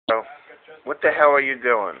What the hell are you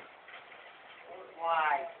doing?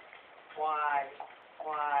 Why?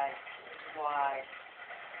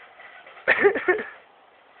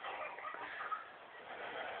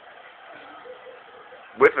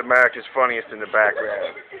 With America's Funniest in the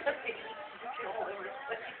background.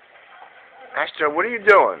 Astro, what are you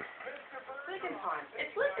doing? Sleeping time.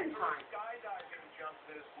 It's sleeping time. Skydiving jump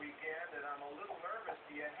this weekend, and I'm a little nervous.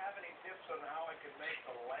 Do you have any tips on how I can make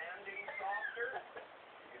the landing softer?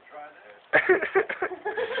 You can try this.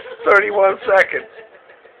 31 seconds.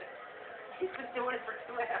 He's been doing it for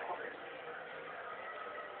 2 hours.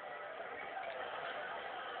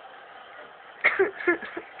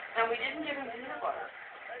 And we didn't give him peanut butter.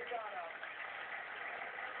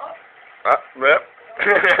 Yep.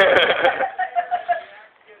 Getting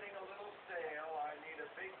a little stale. I need a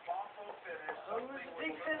big boffo finish. Oh, there's a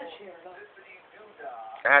big finish here.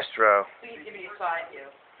 Astro. Please give me a side view.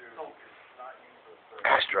 Oh.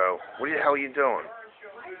 Astro, what the hell are you doing?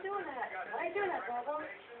 Why are you doing that? Why are you doing that, Bravo?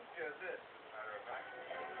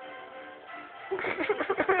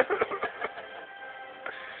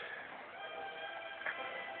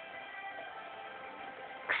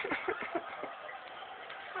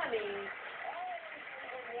 Honey.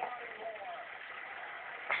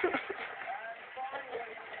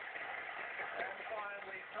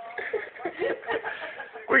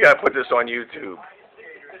 We gotta put this on YouTube.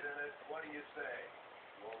 What do you say?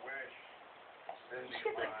 Your wish. You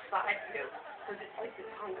should get the side view, because it's like the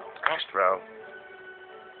tongue. Astro.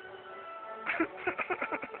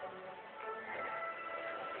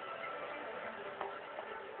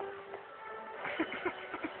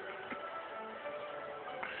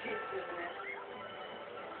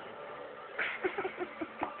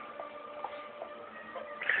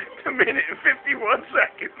 A minute and 51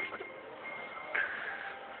 seconds.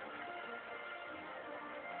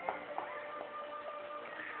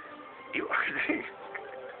 You are the...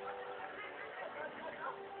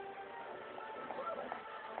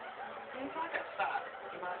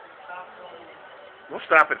 We'll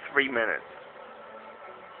stop at 3 minutes.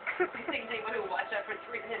 You think they would have watched that for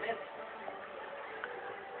 3 minutes?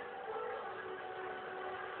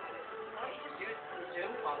 Why don't you just use the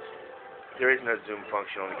zoom function? There is no zoom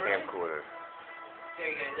function on the camcorder. There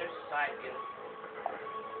you go, there's a side view.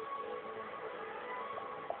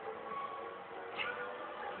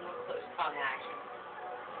 More close on action.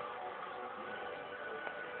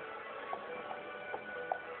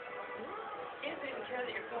 You don't even care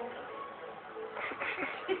that you're filming.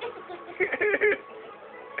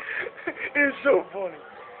 It's so funny.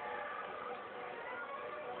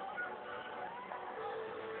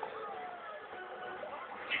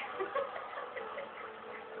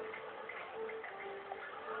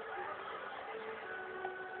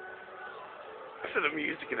 Listen to the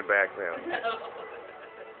music in the background. No.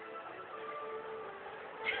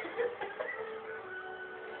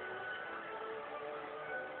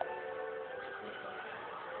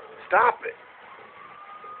 Stop it.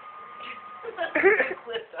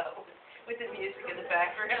 Clip though, with the music in the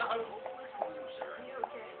background.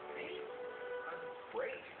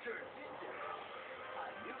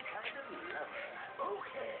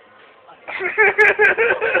 Okay.